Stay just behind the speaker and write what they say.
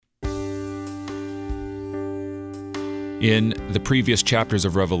In the previous chapters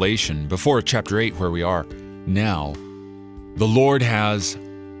of Revelation, before chapter 8 where we are now, the Lord has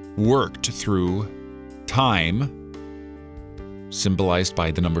worked through time, symbolized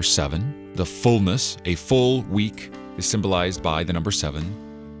by the number 7. The fullness, a full week, is symbolized by the number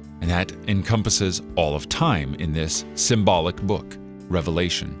 7. And that encompasses all of time in this symbolic book,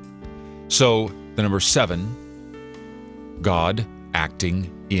 Revelation. So, the number 7, God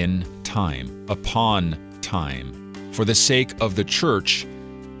acting in time, upon time, for the sake of the church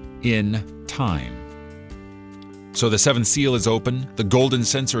in time. So the seventh seal is open, the golden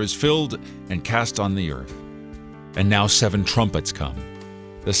censer is filled and cast on the earth. And now 7 trumpets come.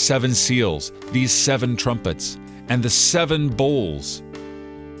 The 7 seals, these 7 trumpets, and the 7 bowls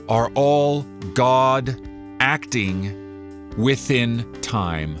are all God acting within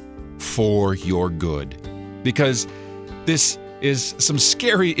time for your good. Because this is some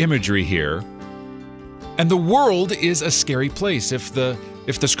scary imagery here. And the world is a scary place. If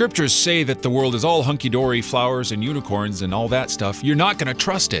the scriptures say that the world is all hunky-dory, flowers and unicorns and all that stuff, you're not going to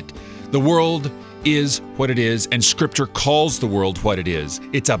trust it. The world is what it is, and scripture calls the world what it is.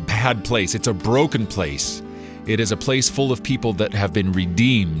 It's a bad place. It's a broken place. It is a place full of people that have been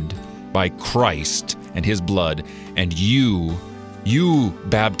redeemed by Christ and his blood. And you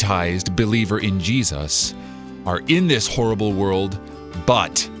baptized believer in Jesus, are in this horrible world,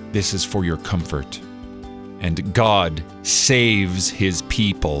 but this is for your comfort. And God saves his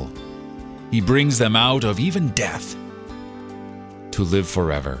people. He brings them out of even death to live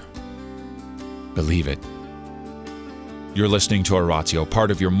forever. Believe it. You're listening to Oratio, part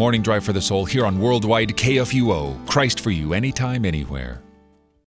of your morning drive for the soul here on Worldwide KFUO. Christ for you, anytime, anywhere.